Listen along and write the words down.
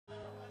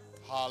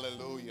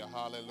Hallelujah,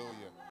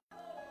 hallelujah.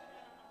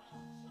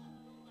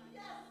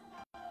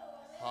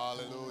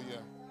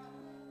 Hallelujah.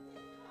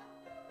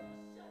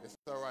 It's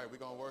all right. We're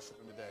going to worship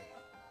him today.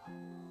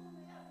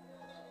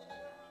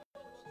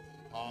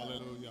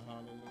 Hallelujah,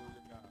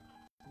 hallelujah, God.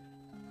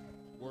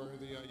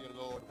 Worthy are you,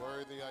 Lord.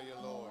 Worthy are you,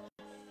 Lord.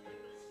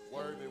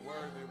 Worthy,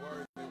 worthy,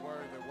 worthy,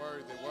 worthy,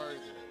 worthy,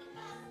 worthy.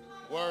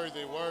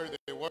 Worthy,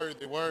 worthy,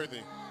 worthy,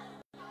 worthy.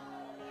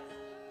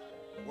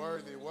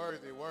 Worthy,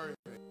 worthy, worthy.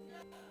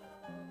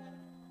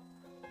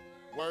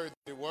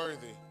 Worthy,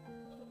 worthy.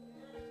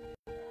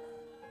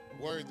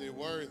 Worthy,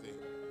 worthy.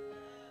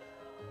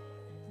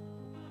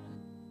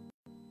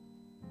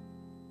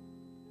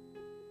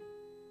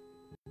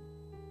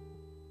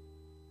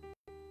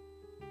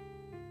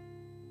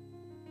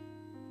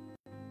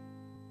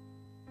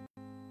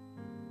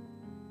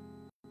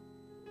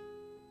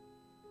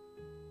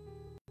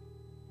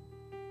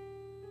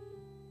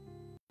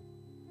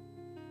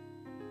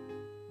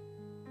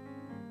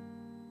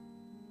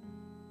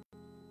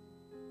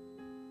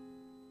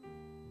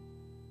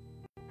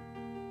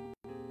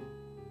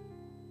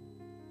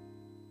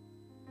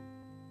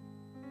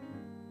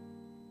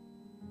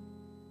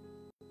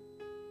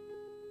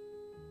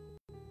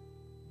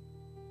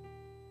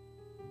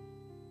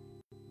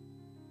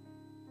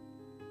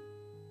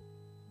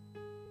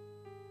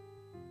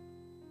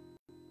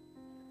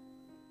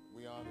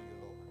 We honor you,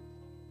 Lord.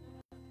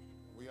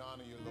 We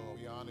honor you, Lord.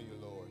 We honor you,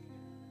 Lord.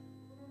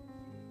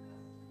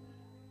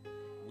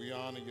 We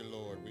honor you,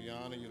 Lord. We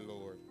honor you,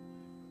 Lord.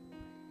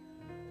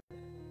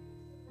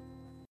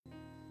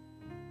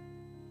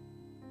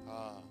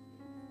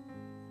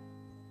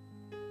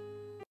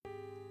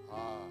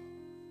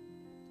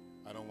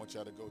 I don't want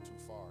y'all to go too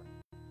far.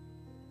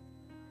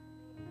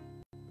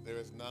 There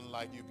is none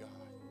like you, God.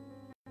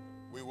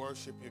 We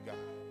worship you, God.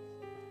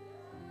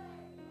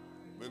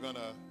 We're going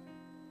to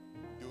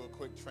do a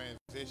quick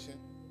transition.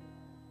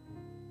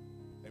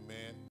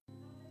 Amen.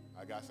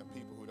 I got some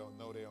people who don't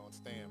know they're on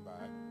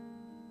standby,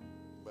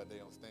 but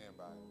they're on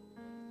standby.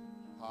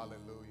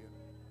 Hallelujah.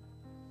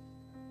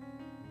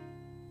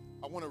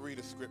 I want to read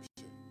a scripture.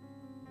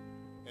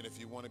 And if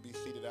you want to be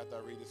seated after I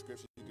read the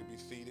scripture, you can be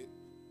seated.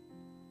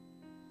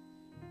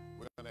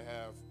 We're going to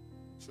have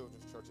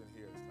children's church in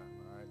here this time,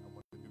 all right? I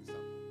want to do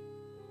something.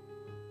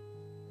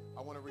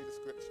 I want to read a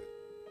scripture.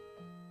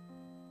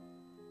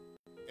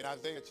 In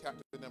Isaiah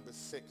chapter number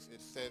 6,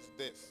 it says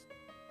this.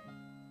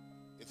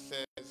 It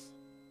says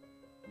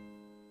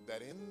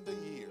that in the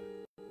year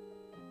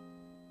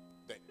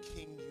that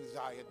King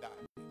Uzziah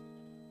died,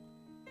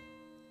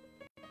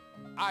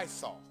 I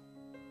saw,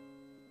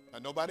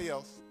 and nobody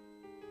else,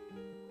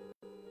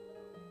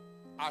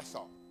 I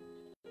saw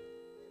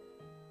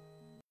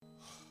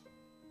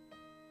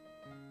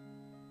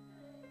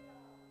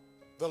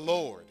the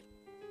Lord.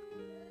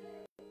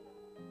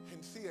 I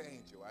didn't see an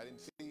angel. I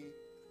didn't see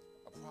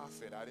a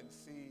prophet. I didn't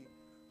see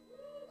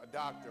a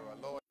doctor, a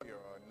lawyer,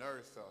 or a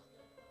nurse.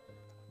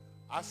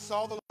 I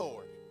saw the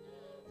Lord.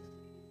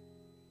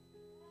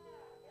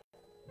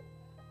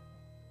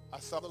 I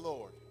saw the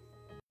Lord.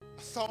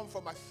 I saw him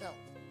for myself.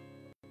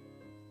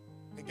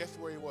 And guess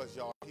where he was,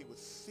 y'all? He was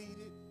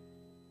seated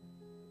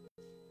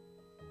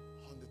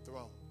on the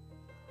throne.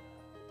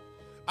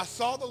 I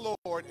saw the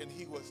Lord, and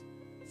he was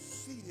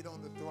seated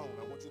on the throne.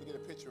 I want you to get a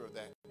picture of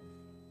that.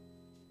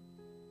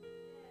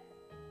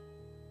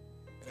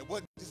 And it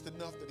wasn't just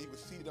enough that he was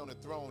seated on the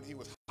throne. He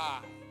was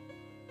high.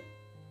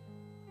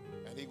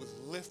 And he was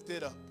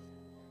lifted up.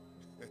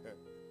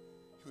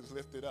 He was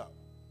lifted up.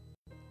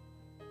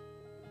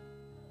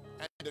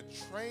 And the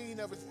train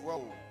of his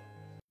robe.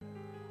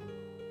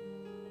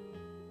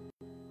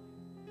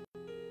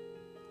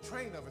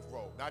 Train of his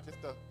robe, not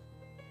just the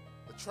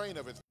train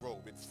of his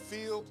robe. It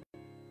filled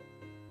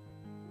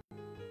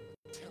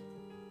the temple.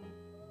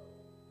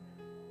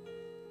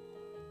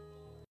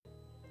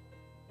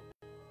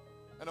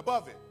 And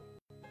above it,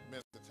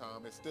 Mr.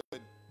 Tom, it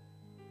stood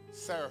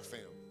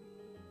seraphim,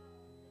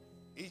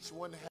 each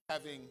one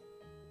having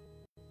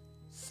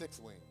 6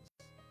 wings.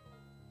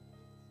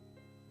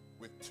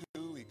 With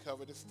 2, he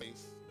covered his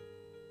face.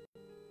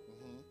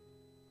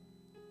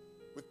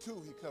 With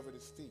 2, he covered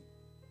his feet.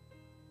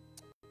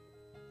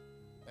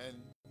 And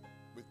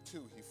with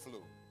 2, he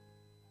flew.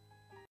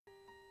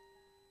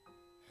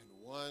 And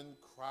one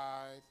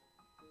cried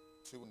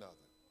to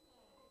another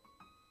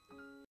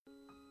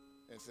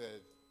and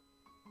said,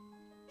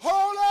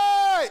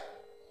 "Holy!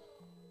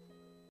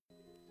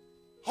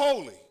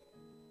 Holy!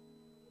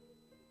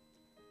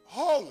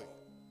 Holy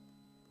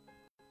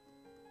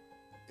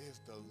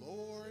is the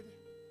Lord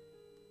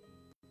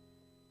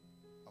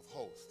of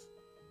hosts."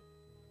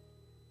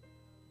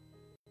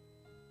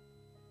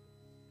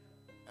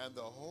 And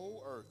the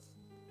whole earth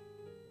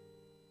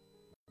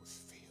was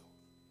filled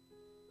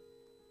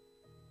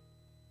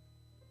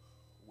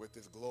with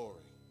his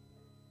glory.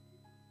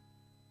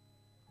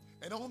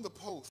 And on the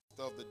post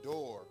of the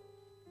door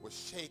was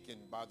shaken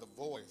by the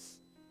voice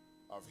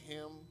of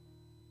him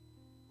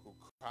who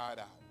cried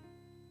out.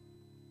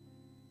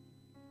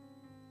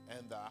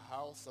 And the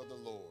house of the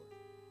Lord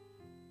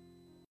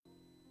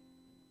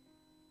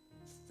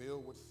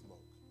filled with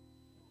smoke.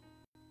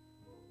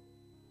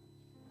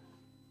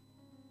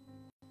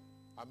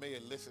 I may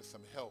elicit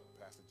some help,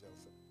 Pastor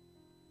Joseph.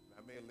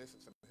 I may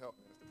elicit some help,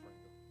 Minister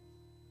Pringle.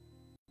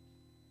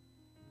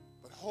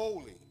 But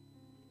holy.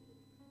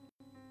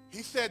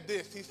 He said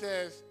this. He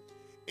says,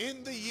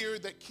 in the year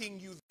that King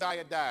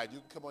Uzziah died. You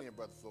can come on in,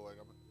 Brother Floyd.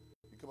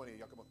 You come on in.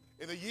 Y'all come on.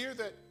 In the year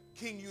that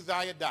King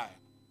Uzziah died,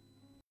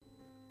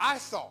 I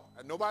saw,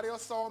 and nobody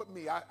else saw but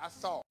me. I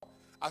saw.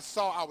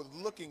 I was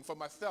looking for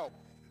myself.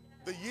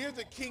 The year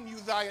that King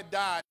Uzziah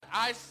died,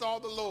 I saw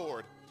the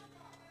Lord.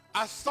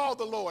 I saw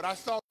the Lord. I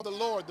saw the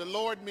Lord. The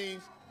Lord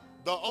means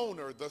the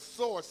owner, the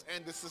source,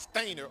 and the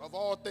sustainer of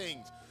all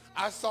things.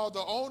 I saw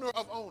the owner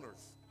of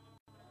owners.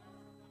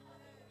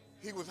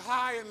 He was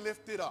high and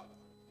lifted up.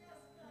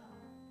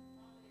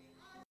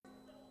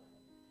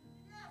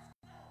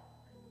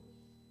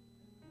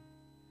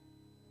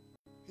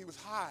 He was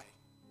high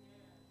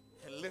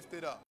and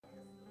lifted up.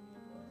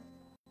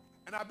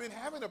 And I've been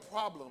having a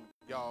problem,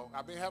 y'all.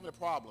 I've been having a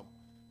problem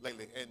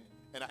lately.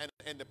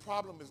 And the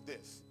problem is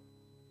this.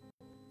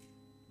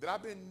 That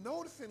I've been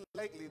noticing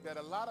lately that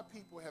a lot of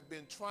people have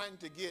been trying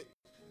to get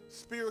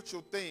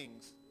spiritual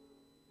things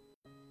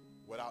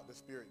without the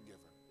Spirit giver.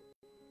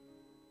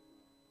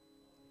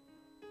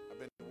 I've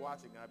been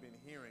watching, I've been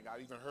hearing, I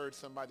even heard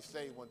somebody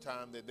say one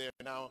time that they're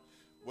now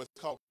what's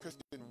called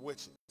Christian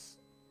witches.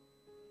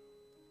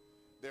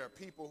 There are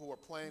people who are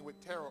playing with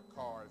tarot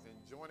cards and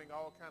joining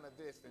all kind of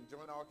this and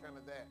joining all kind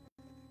of that.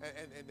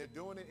 And they're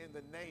doing it in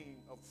the name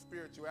of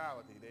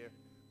spirituality.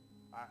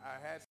 I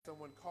had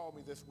someone call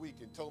me this week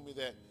and told me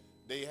that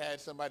they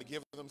had somebody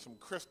give them some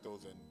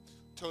crystals and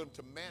told them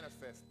to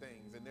manifest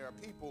things. And there are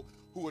people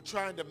who are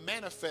trying to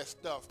manifest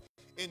stuff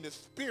in the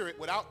spirit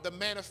without the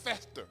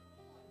manifester.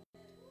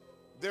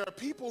 There are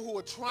people who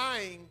are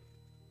trying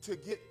to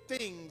get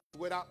things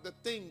without the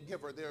thing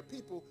giver. There are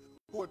people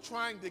who are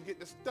trying to get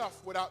the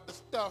stuff without the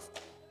stuff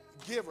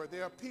giver.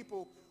 There are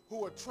people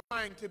who are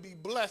trying to be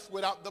blessed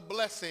without the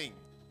blessing.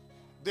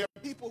 There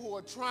are people who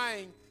are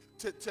trying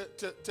to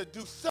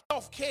do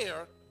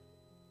self-care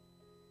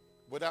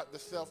without the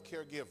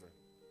self-care giver.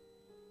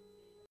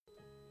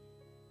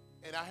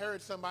 And I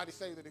heard somebody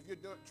say that if you're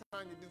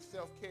trying to do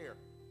self-care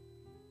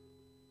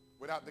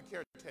without the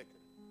caretaker,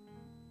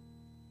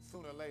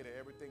 sooner or later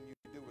everything you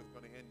do is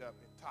going to end up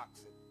in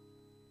toxic.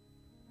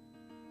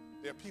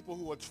 There are people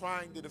who are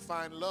trying to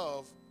define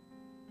love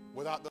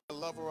without the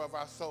lover of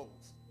our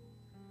souls.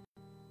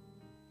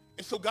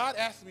 And so God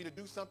asked me to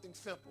do something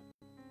simple.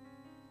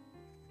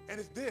 And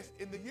it's this.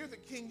 In the year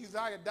that King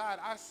Uzziah died,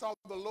 I saw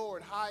the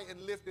Lord high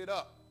and lifted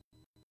up.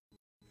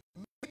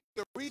 Maybe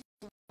the reason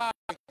why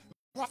the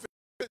prophet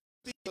couldn't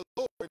see the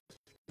Lord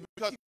is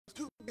because he was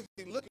too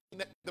busy looking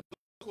at the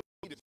political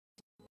leaders.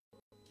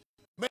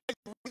 Maybe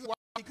the reason why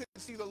he couldn't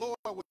see the Lord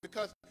was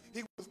because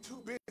he was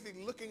too busy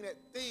looking at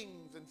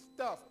things and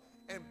stuff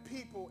and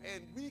people.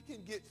 And we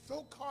can get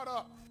so caught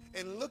up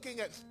in looking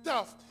at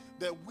stuff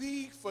that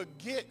we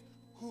forget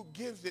who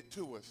gives it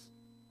to us.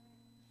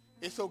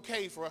 It's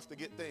okay for us to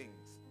get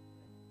things.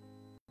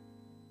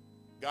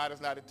 God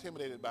is not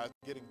intimidated by us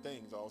getting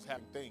things or us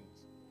having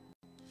things.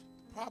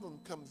 The problem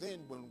comes in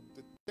when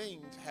the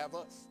things have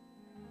us.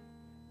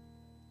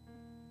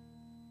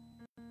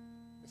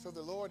 And so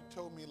the Lord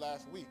told me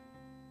last week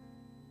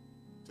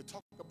to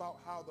talk about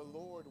how the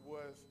Lord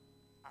was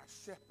our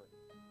shepherd.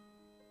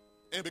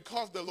 And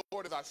because the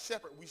Lord is our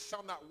shepherd, we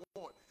shall not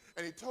want.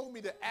 And he told me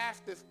to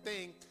ask this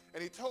thing,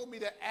 and he told me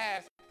to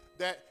ask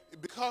that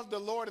because the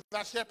Lord is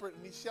our shepherd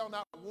and he shall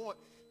not want,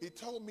 he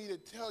told me to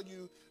tell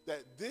you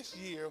that this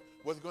year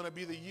was going to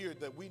be the year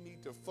that we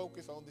need to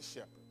focus on the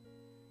shepherd.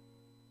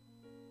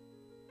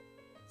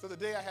 So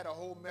today I had a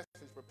whole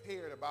message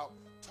prepared about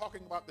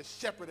talking about the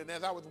shepherd. And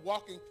as I was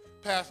walking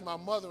past my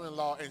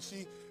mother-in-law,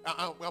 and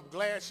I'm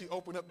glad she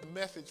opened up the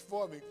message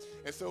for me.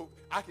 And so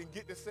I can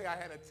get to say I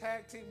had a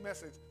tag team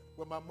message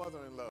with my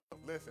mother-in-law.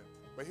 Listen,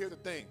 but here's the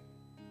thing.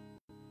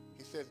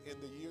 He says, in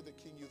the year that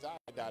King Uzziah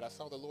died, I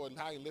saw the Lord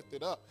high and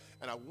lifted up.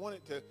 And I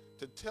wanted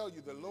to tell you,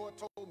 the Lord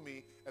told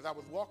me as I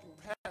was walking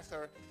past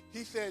her,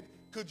 he said,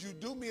 could you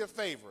do me a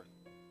favor?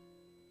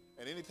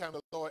 And anytime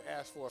the Lord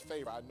asks for a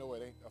favor, I know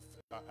it ain't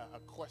a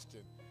question.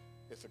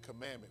 It's a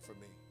commandment for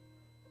me.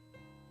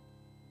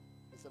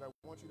 He said,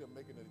 I want you to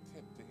make an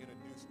attempt to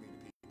introduce me to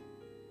people.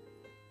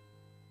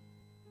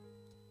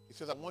 He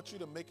says, I want you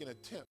to make an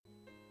attempt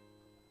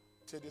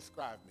to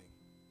describe me.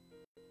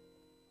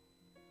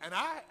 And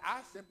I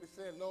simply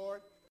said, Lord,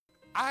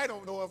 I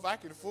don't know if I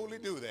can fully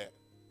do that.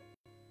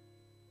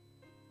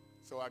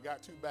 So I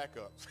got two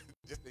backups,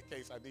 just in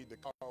case I need to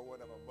call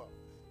one of them up.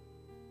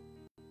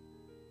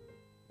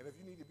 And if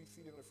you need to be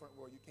seated in the front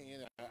row, you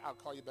can. I'll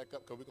call you back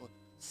up because we're going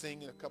to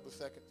sing in a couple of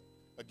seconds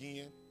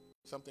again,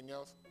 something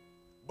else.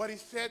 But he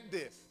said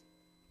this.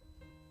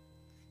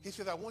 He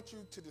said, I want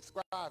you to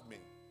describe me.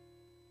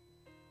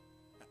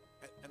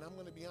 And I'm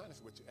going to be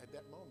honest with you. At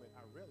that moment,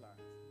 I realized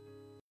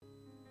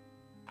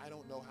I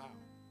don't know how.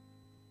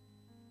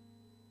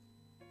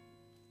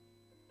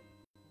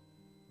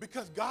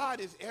 Because God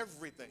is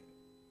everything.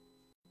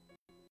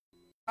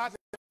 God's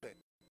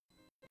everything.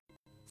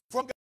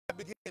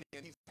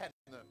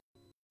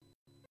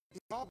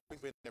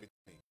 been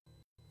everything.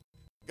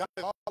 God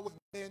has always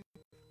been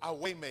our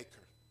way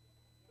maker.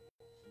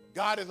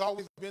 God has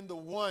always been the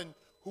one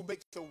who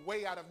makes a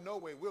way out of no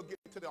way. We'll get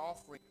to the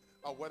offering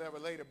or whatever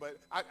later, but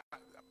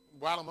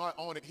while I'm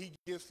on it, he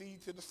gives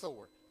seed to the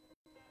sower.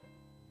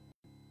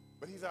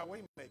 But he's our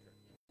way maker.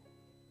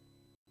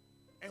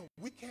 And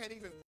we can't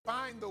even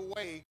find the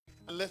way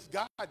unless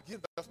God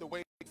gives us the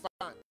way to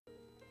find it.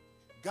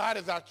 God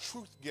is our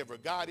truth giver.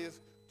 God is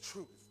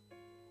truth.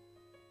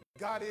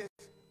 God is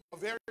a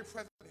very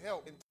present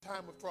help in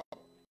time of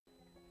trouble.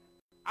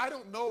 I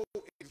don't know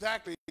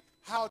exactly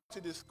how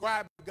to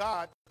describe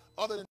God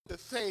other than to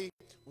say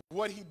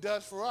what he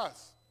does for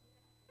us.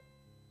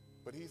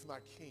 But he's my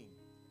king.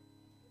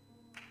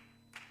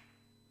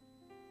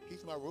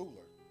 He's my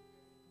ruler.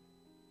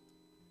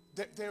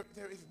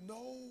 There is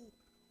no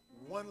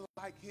one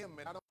like him,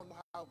 and I don't know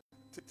how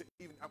to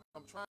even,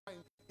 I'm trying,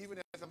 even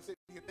as I'm sitting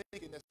here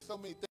thinking, there's so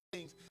many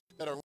things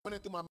that are running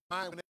through my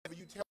mind whenever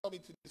you tell me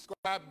to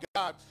describe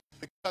God,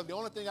 because the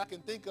only thing I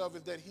can think of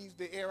is that he's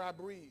the air I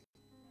breathe.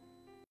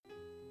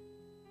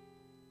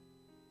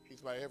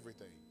 He's my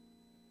everything.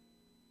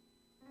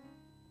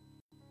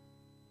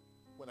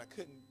 When I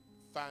couldn't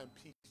find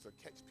peace or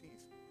catch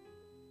peace,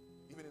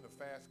 even in a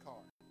fast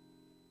car,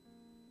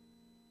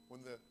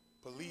 when the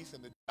police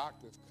and the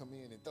doctors come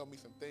in and tell me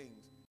some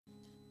things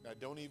that I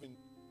don't even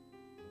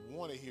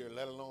want to hear,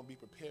 let alone be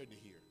prepared to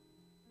hear,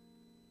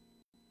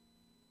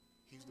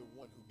 he's the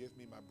one who gives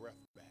me my breath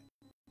back.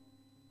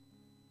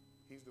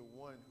 He's the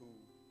one who,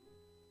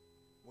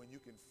 when you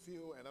can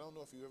feel, and I don't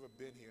know if you've ever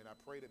been here, and I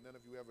pray that none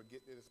of you ever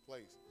get to this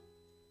place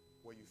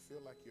where you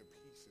feel like your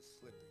peace is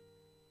slipping,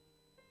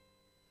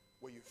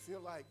 where you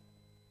feel like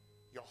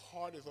your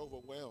heart is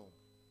overwhelmed,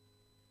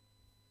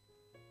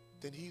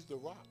 then he's the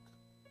rock.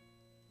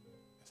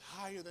 It's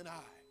higher than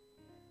I.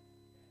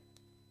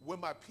 When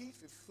my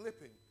peace is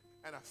slipping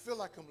and I feel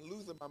like I'm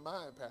losing my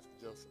mind, Pastor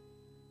Joseph,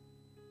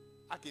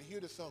 I can hear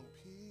the song,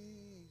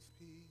 peace,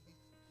 peace,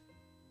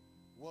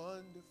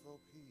 wonderful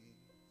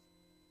peace,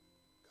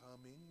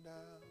 coming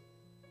down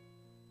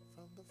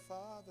from the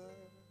Father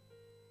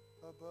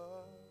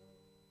above.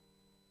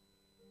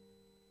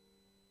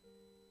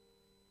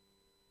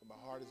 When my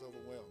heart is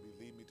overwhelmed,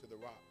 he lead me to the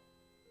rock.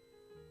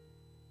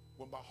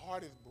 When my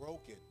heart is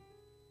broken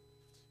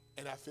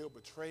and I feel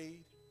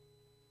betrayed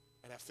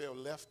and I feel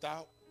left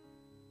out,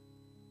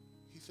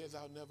 he says,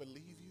 I'll never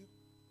leave you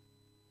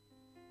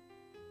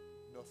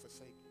nor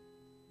forsake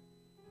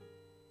you.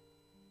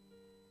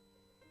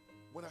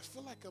 When I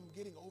feel like I'm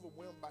getting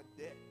overwhelmed by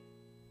debt,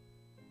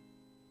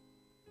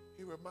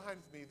 he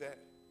reminds me that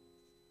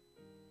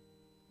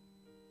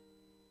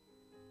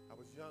I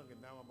was young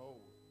and now I'm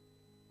old,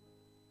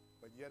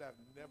 but yet I've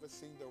never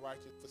seen the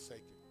righteous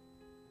forsaken,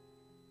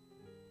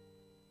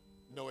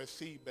 nor his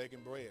seed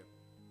begging bread.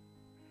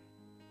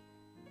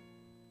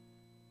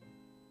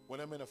 When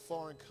I'm in a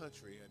foreign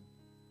country and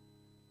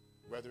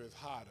whether it's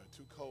hot or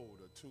too cold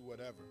or too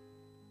whatever,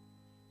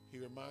 he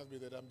reminds me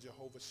that I'm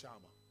Jehovah Shammah,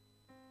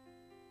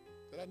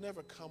 that I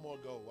never come or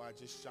go, I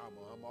just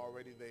Shammah, I'm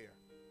already there.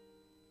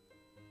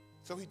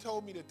 So he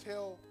told me to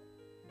tell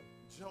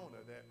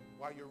Jonah that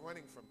while you're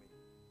running from me,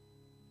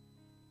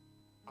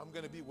 I'm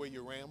going to be where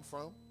you ran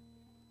from,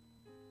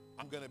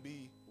 I'm going to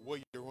be where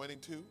you're running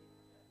to,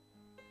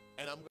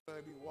 and I'm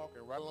going to be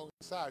walking right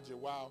alongside you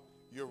while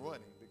you're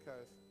running,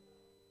 because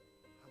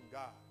I'm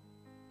God.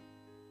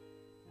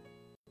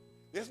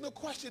 There's no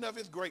question of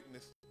his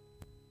greatness.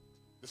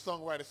 The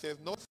songwriter says,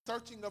 no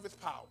searching of his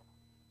power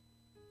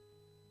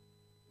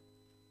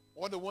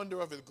or the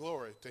wonder of his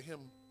glory. To him,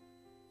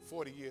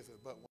 40 years is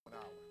but 1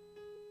 hour.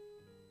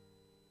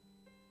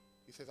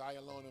 He says, I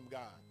alone am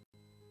God.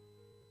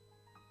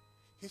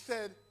 He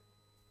said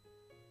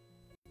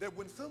that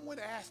when someone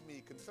asked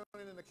me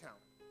concerning an account,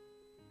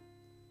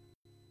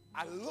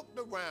 I looked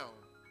around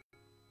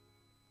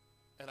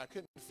and I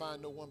couldn't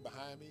find no one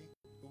behind me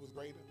who was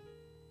greater.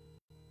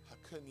 I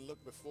couldn't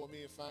look before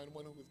me and find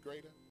one who was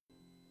greater.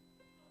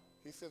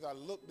 He says, I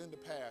looked in the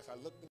past, I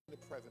looked in the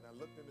present, I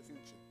looked in the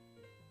future.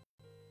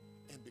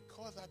 And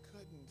because I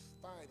couldn't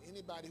find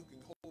anybody who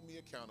can hold me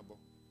accountable,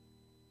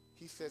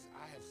 he says,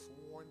 I have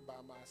sworn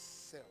by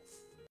myself,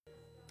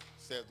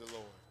 says the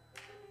Lord.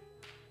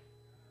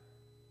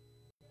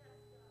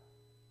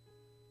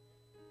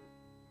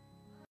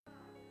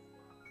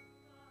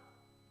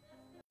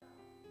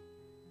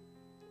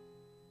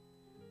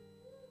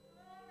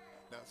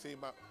 Now, see,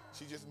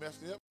 she just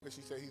messed me up because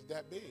she said he's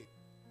that big.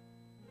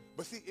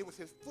 But see, it was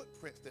his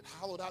footprints that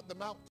hollowed out the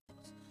mountains.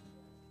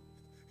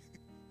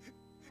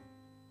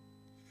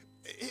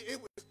 it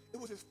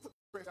was his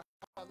footprints that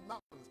hollowed out the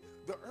mountains.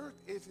 The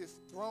earth is his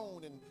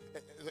throne, and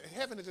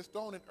heaven is his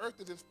throne, and earth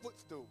is his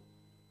footstool.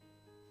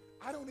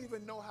 I don't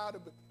even know how to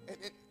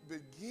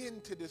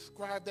begin to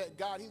describe that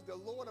God. He's the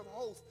Lord of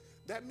hosts.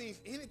 That means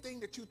anything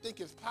that you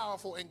think is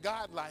powerful and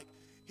godlike,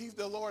 he's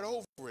the Lord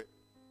over it.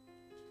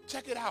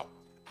 Check it out.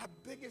 Our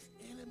biggest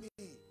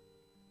enemy,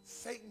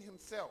 Satan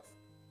himself,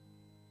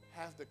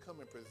 has to come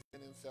and present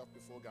himself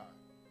before God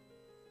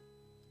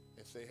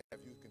and say, have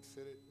you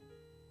considered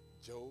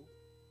Job?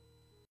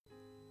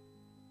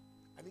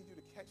 I need you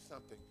to catch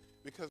something,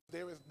 because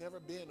there has never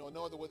been, or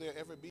nor will there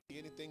ever be,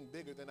 anything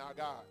bigger than our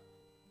God.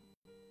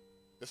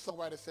 The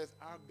songwriter says,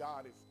 our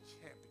God is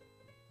champion.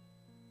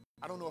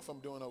 I don't know if I'm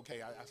doing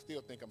okay. I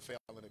still think I'm failing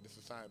at this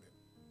assignment.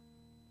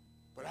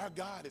 But our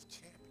God is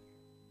champion.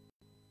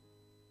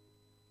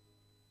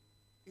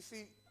 You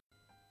see,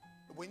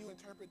 when you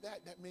interpret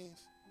that, that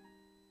means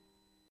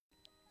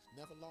he's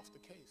never lost a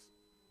case.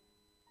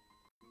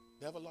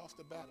 Never lost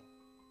a battle.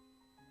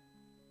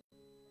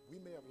 We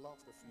may have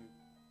lost a few,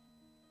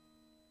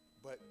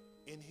 but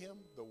in him,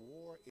 the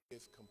war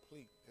is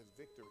complete. There's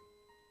victory.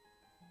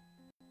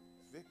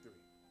 There's victory.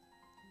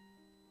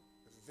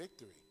 There's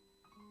victory.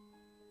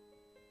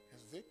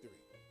 There's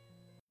victory.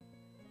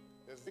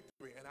 There's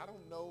victory. And I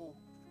don't know,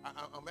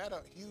 I'm at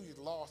a huge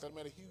loss. I'm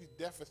at a huge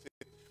deficit,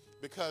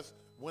 because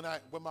when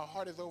my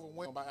heart is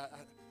overwhelmed,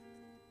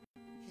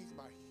 he's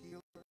my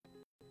healer.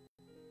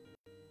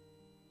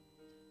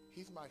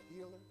 He's my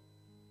healer.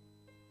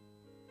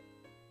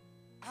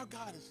 Our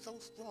God is so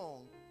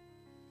strong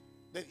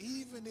that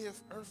even if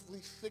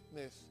earthly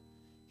sickness,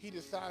 he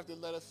decides to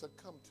let us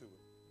succumb to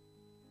it,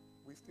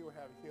 we still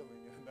have healing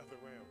in another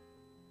realm.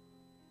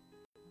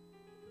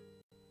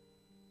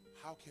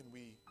 How can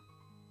we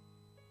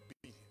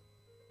beat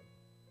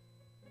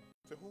him?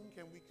 To whom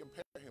can we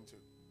compare him to?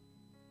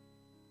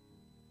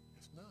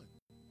 There's none.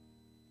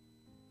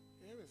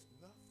 There is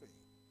nothing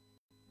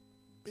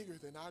bigger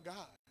than our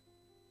God.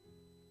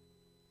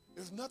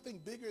 There's nothing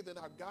bigger than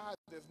our God.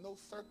 There's no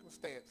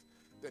circumstance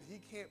that he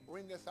can't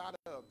bring us out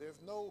of.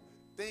 There's no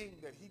thing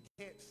that he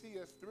can't see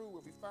us through.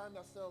 If we find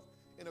ourselves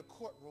in a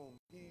courtroom,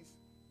 he's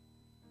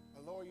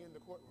a lawyer in the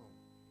courtroom.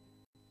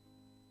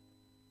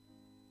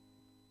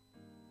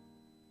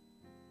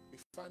 We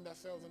find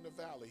ourselves in the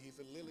valley. He's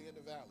a lily in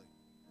the valley.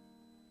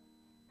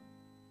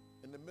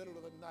 In the middle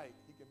of the night,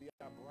 he can be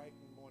our bright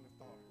and morning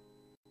star.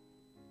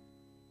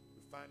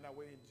 We find our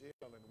way in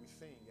jail and we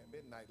sing at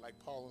midnight like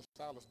Paul and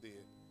Silas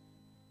did.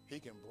 He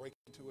can break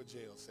into a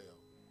jail cell.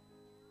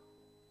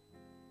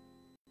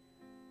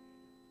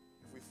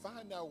 If we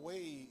find our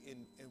way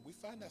in, and we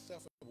find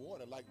ourselves in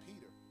water like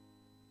Peter,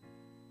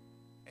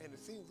 and it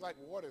seems like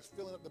water is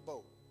filling up the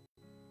boat,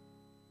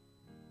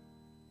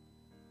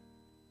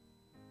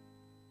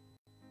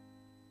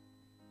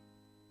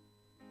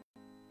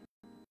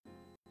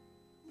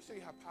 let me show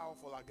you how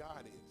powerful our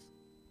God is.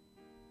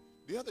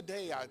 The other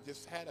day, I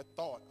just had a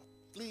thought,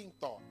 a fleeting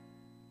thought.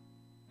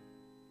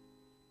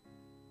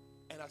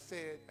 And I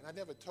said, and I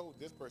never told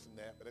this person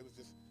that, but it was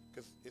just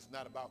because it's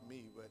not about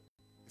me, but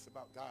it's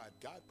about God.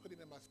 God put it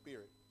in my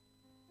spirit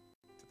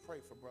to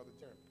pray for Brother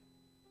Herman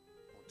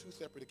on 2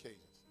 separate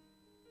occasions.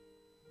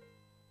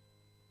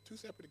 2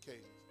 separate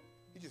occasions.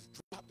 He just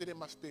dropped it in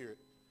my spirit.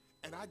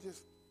 And I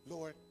just,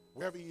 Lord,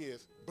 wherever he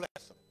is,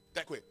 bless him.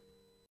 That quick.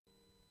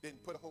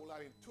 Didn't put a whole lot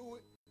into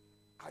it.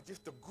 I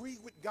just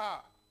agreed with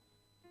God.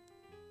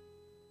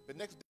 The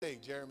next day,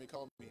 Jeremy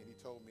called me and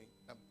he told me,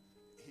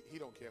 he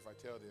don't care if I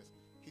tell this.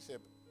 He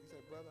said,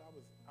 brother, I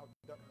was out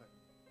duck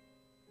hunting.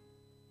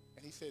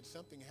 And he said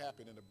something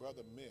happened and the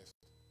brother missed.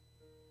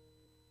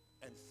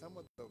 And some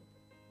of the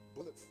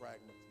bullet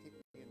fragments hit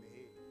me in the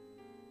head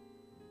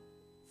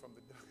from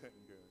the duck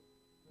hunting gun.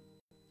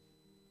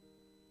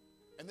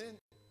 And then,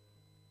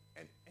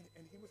 and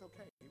he was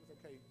okay. He was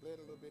okay. He bled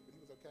a little bit, but he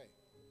was okay.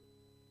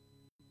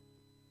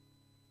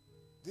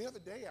 The other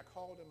day I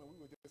called him and we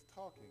were just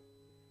talking.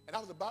 And I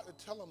was about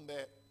to tell him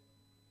that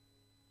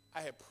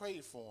I had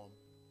prayed for him,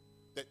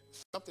 that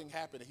something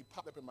happened and he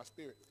popped up in my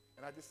spirit.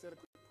 And I just said a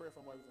quick prayer for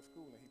him while he was in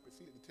school, and he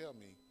proceeded to tell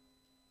me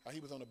how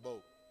he was on a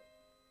boat.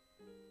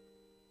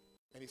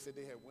 And he said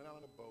they had went out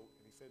on a boat,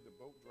 and he said the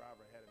boat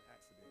driver had an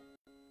accident.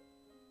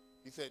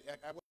 He said it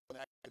wasn't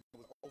an accident, it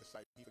was an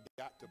oversight. He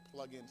forgot to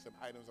plug in some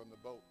items on the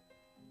boat.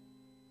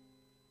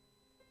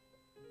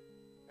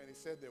 And he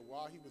said that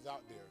while he was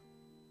out there,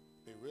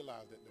 they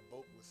realized that the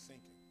boat was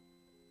sinking.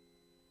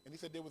 And he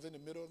said they was in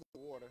the middle of the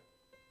water,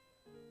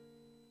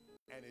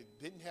 and it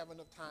didn't have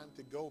enough time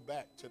to go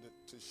back to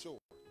shore.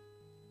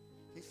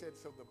 He said,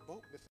 so the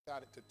boat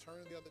decided to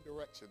turn the other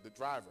direction, the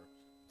driver,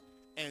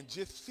 and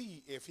just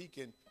see if he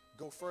can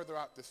go further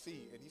out to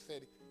sea. And he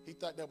said he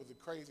thought that was the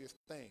craziest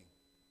thing.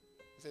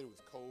 He said it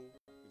was cold,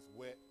 it was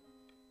wet.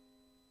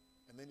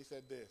 And then he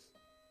said this.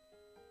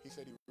 He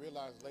said he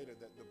realized later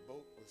that the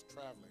boat was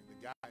traveling.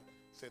 The guy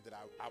said that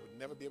I would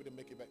never be able to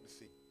make it back to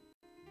sea.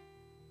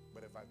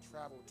 But if I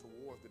traveled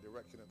towards the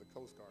direction of the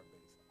Coast Guard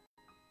base,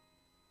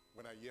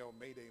 when I yelled,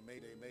 Mayday,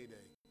 Mayday,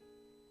 Mayday,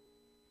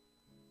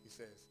 he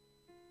says,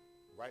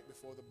 right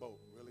before the boat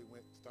really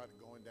started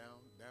going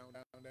down, down,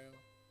 down, down,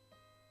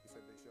 he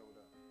said they showed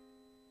up.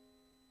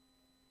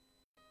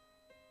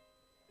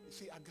 You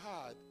see, our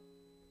God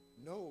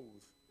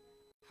knows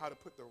how to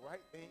put the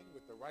right thing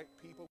with the right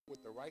people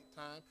with the right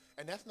time.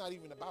 And that's not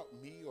even about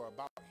me or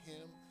about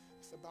him.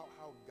 It's about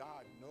how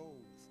God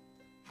knows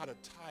how to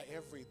tie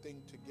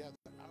everything together.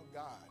 Our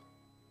God.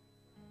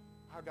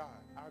 Our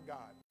God, our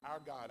God, our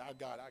God, our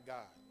God, our God,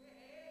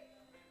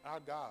 our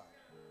God,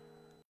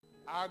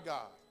 our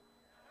God,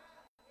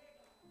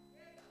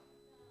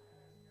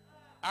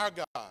 our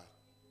God.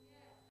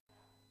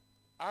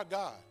 Our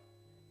God.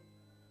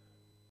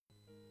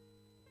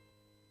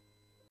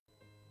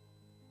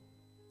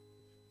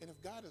 And if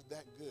God is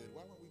that good,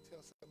 why won't we tell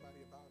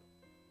somebody about him?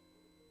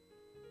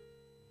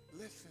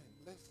 Listen,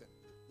 listen,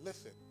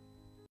 listen.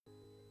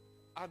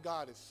 Our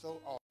God is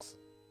so awesome.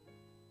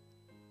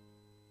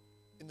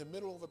 In the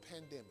middle of a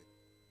pandemic,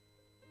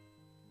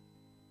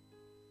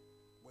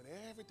 when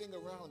everything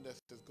around us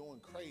is going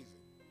crazy,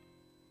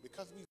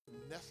 because we've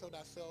nestled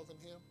ourselves in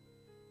him,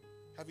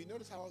 have you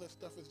noticed how all this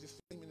stuff is just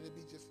seeming to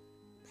be just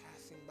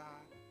passing by?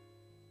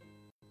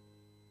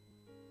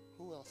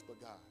 Who else but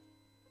God?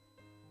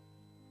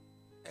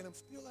 And I'm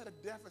still at a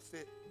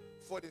deficit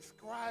for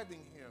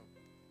describing him.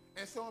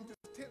 And so I'm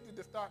just tempted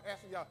to start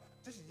asking y'all,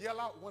 just yell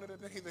out one of the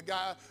things that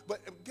God,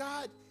 but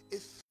God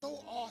is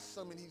so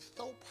awesome and he's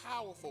so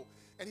powerful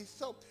and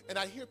and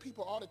I hear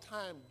people all the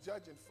time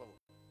judging folk.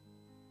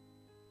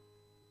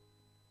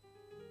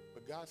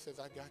 But God says,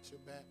 I got your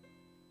back.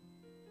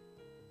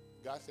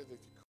 God says, if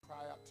you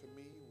cry out to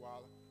me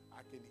while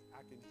I can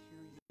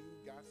hear you.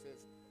 God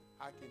says,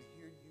 I can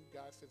hear you.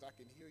 God says, I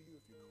can hear you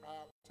if you cry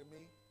out to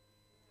me.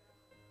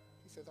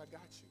 He says, I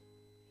got you.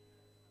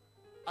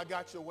 I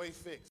got your way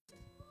fixed.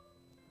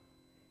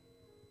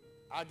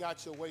 I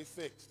got your way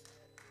fixed.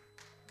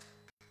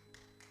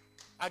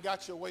 I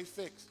got your way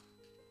fixed.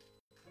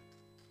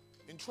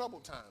 In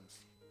troubled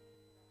times,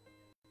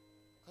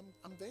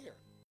 I'm there.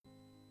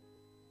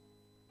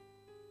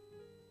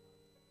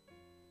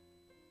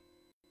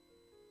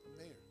 I'm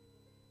there.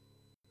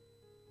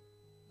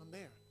 I'm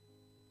there.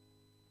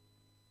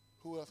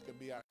 Who else could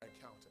be our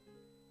accountant?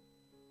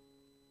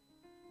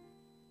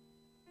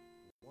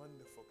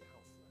 Wonderful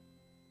counselor.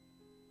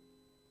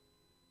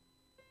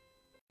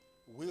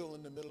 Wheel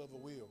in the middle of a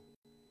wheel.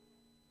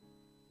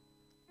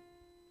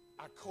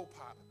 Our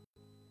co-pilot.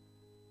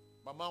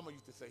 My mama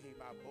used to say he's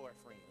my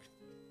boyfriend.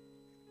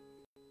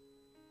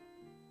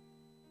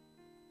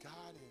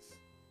 God is.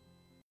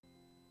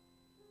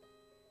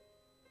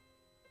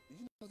 Do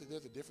you know that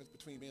there's a difference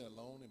between being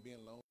alone and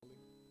being lonely?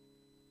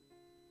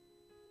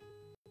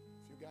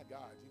 If you got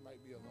God, you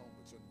might be alone,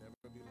 but you'll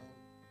never be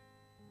lonely.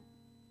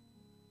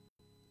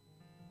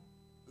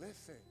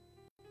 Listen,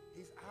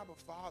 he's our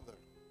Father.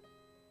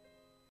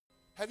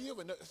 Have you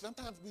ever noticed,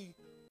 sometimes we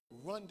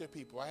run to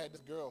people. I had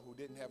this girl who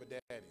didn't have a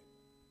daddy.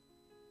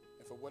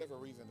 And for whatever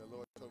reason, the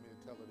Lord told me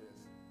to tell her this.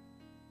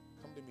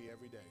 Come to me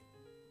every day,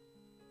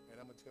 and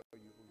I'm going to tell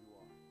you who you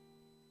are.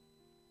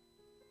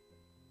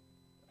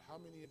 But how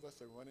many of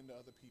us are running to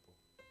other people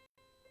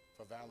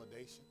for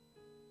validation?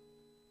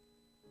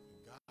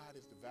 And God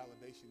is the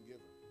validation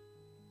giver.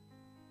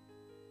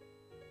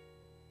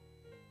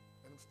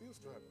 And I'm still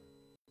struggling.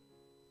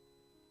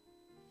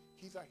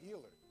 He's our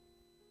healer.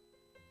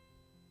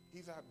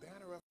 He's our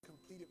banner of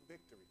completed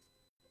victories.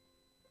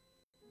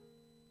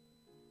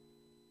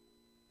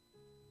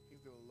 He's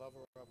the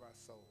lover of our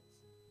souls.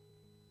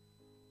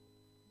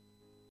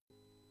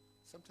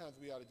 Sometimes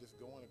we ought to just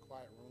go in a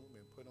quiet room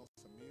and put on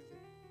some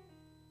music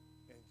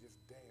and just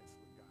dance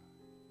with God.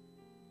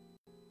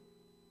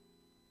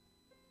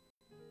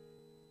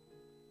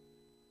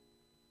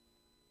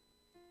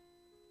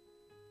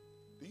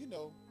 Do you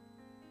know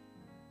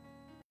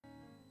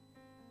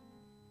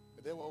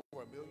that there were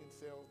over 1 million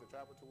cells that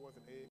traveled towards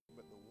an egg,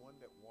 but the one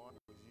that won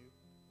was you?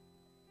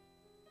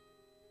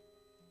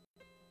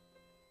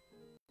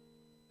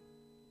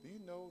 Do you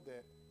know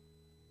that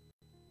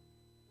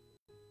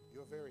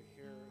your very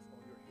hairs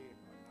on your head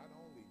are not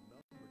only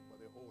numbered, but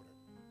they're ordered?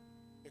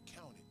 They're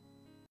counted.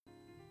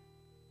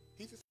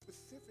 He's a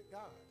specific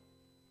God.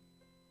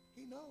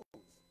 He knows.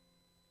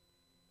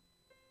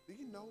 Do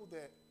you know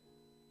that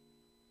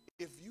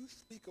if you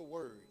speak a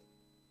word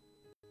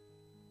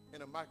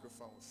in a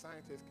microphone,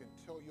 scientists can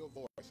tell your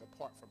voice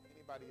apart from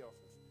anybody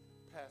else's,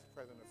 past,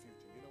 present, or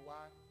future? You know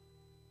why?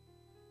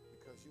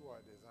 Because you are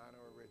a designer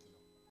original.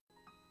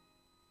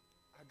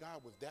 Our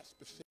God was that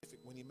specific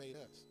when he made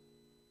us.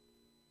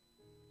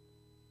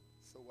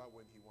 So why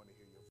wouldn't he want to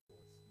hear your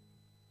voice?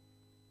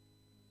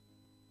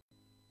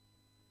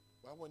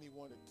 Why wouldn't he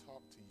want to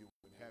talk to you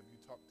and have you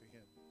talk to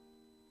him?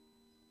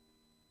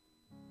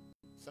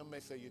 Some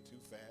may say you're too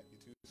fat, you're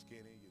too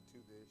skinny, you're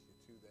too this,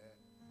 you're too that,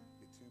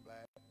 you're too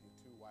black, you're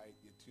too white,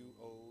 you're too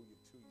old,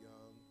 you're too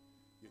young,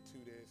 you're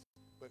too this.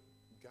 But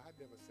God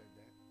never said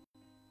that.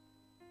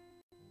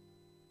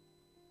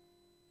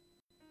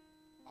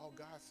 All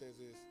God says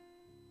is,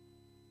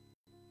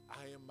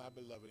 I am my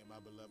beloved and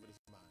my beloved is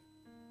mine.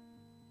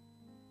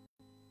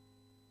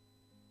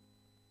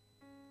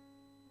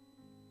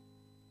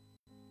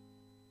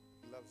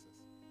 He loves us.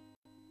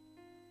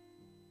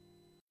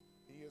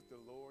 He is the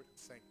Lord who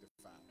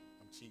sanctifies.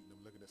 I'm cheating.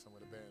 I'm looking at some of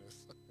the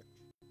banners.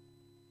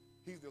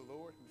 He's the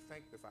Lord who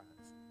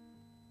sanctifies.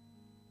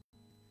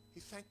 He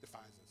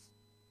sanctifies us.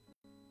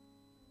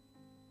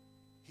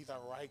 He's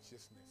our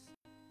righteousness.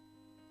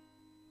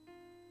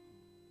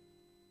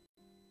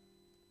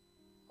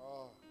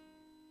 Oh.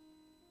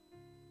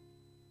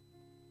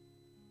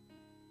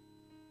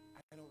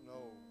 I don't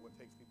know what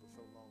takes people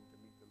so long to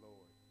meet the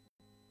Lord,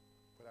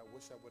 but I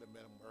wish I would have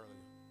met him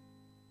earlier.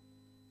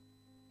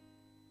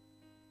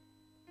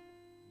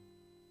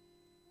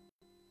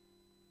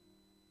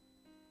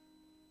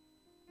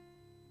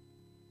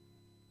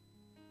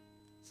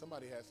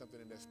 Somebody has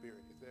something in their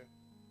spirit. Is there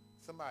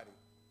somebody,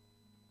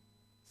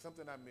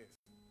 something I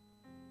missed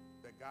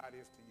that God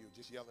is to you?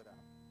 Just yell it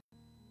out.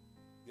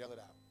 Yell it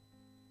out.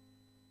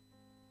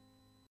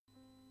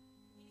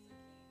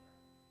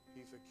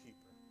 He's a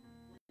keeper.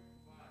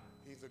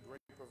 He's a great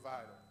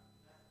provider.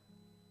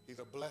 He's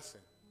a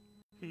blessing.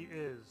 He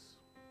is.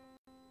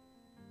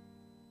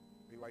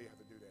 Why you have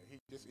to do that? He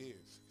just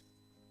is.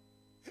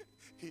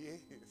 He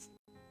is.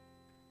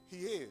 He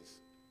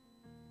is.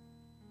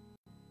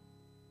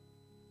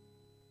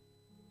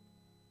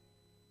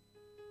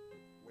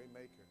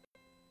 Waymaker.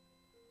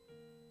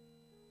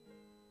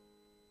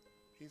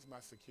 He's my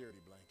security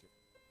blanket.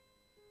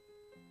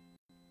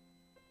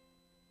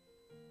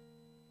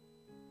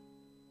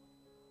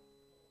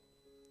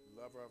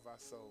 Lover of our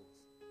souls.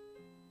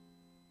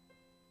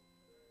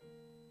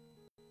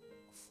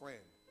 A friend.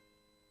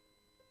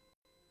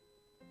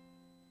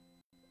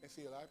 And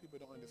see, a lot of people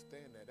don't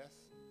understand that.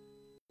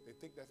 They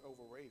think that's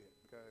overrated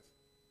because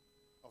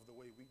of the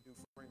way we do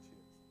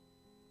friendships.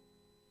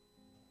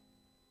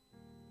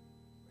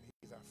 But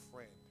he's our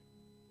friend.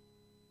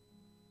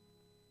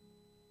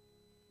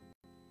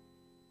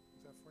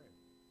 He's our friend.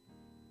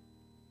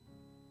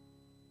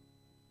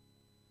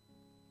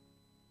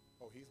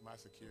 Oh, he's my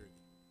security.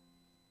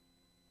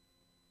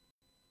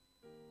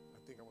 I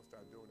think I'm going to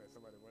start doing that.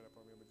 Somebody run up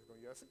on me and I'm just going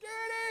to yell,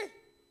 security!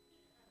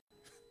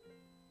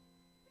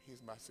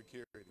 He's my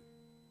security.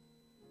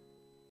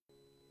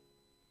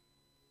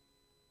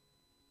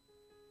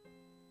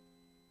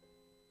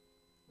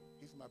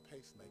 He's my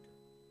pacemaker.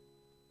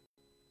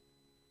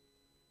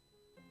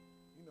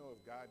 You know,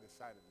 if God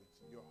decided that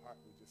your heart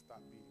would just stop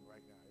beating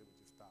right now, it would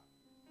just stop.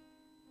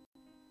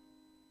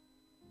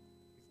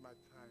 He's my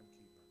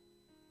timekeeper.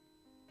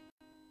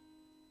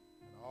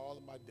 And all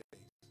of my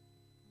days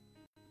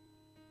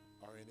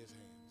are in his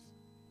hands.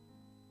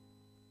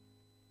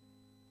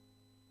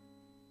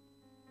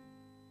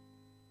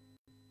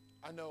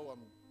 I know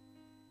I'm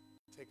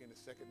taking the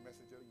second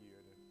message of the year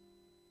to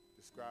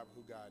describe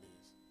who God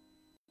is,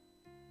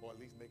 or at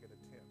least make an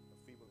attempt, a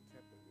feeble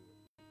attempt to do it.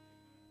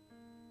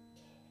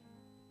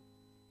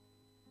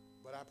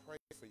 But I pray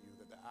for you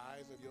that the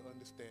eyes of your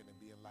understanding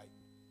be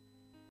enlightened,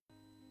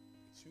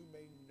 that you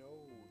may know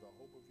the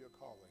hope of your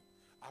calling.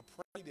 I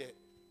pray that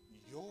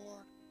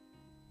your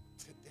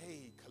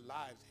today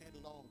collides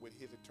headlong with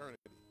his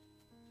eternity.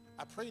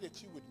 I pray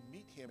that you would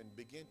meet him and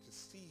begin to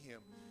see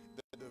him.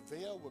 The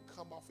veil will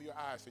come off of your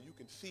eyes so you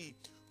can see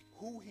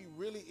who he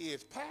really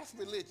is. Past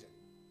religion.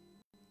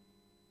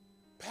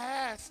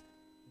 Past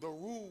the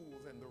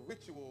rules and the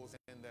rituals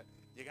and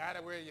you got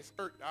to wear your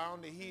skirt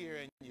down to here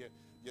and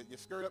your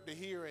skirt up to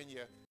here and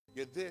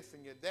you're this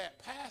and you're that.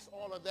 Past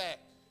all of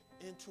that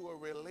into a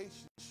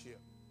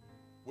relationship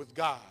with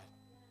God.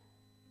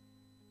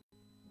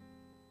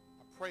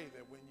 I pray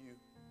that when you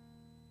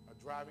are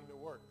driving to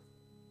work,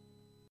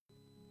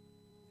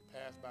 you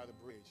pass by the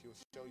bridge, he'll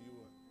show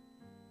you a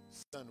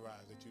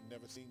sunrise that you've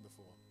never seen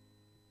before,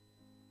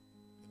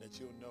 and that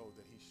you'll know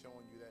that he's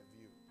showing you that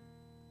view.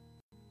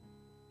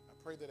 I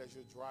pray that as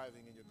you're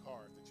driving in your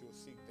cars that you'll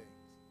see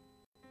things.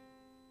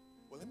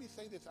 Well, let me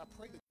say this. I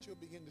pray that you'll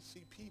begin to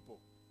see people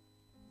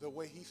the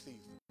way he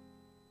sees them.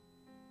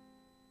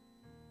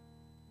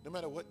 No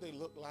matter what they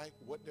look like,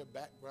 what their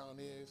background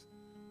is,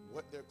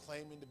 what they're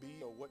claiming to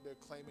be or what they're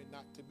claiming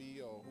not to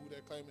be or who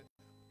they're claiming,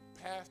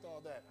 past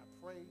all that, I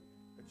pray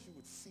that you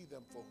would see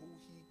them for who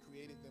he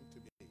created them to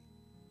be.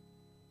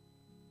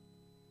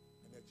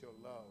 That your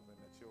love and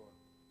that your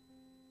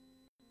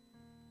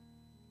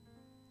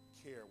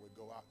care would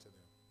go out to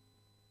them.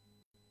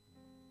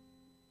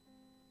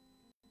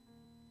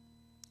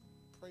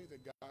 Pray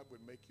that God would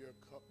make your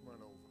cup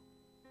run over.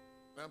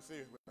 And I'm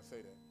serious when I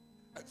say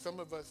that. Some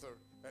of us are,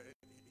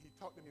 he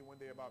talked to me one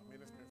day about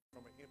ministering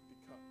from an empty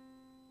cup.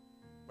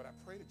 But I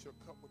pray that your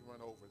cup would run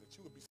over, that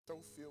you would be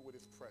so filled with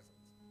his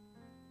presence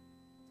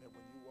that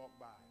when you walk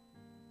by,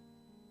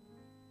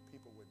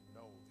 people would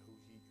know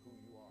who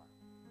you are.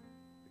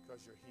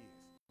 Because you're his.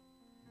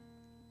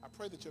 I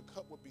pray that your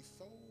cup would be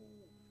so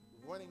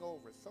running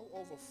over, so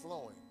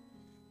overflowing,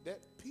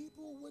 that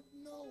people would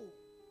know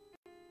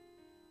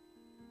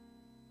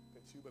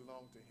that you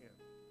belong to him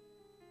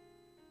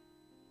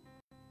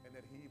and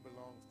that he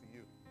belongs to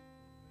you.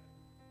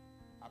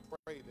 I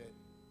pray that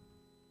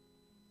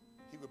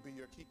he would be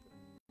your keeper.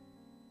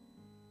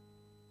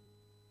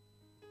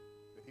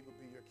 That he would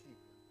be your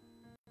keeper.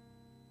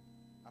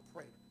 I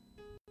pray.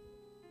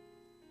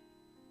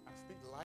 I speak life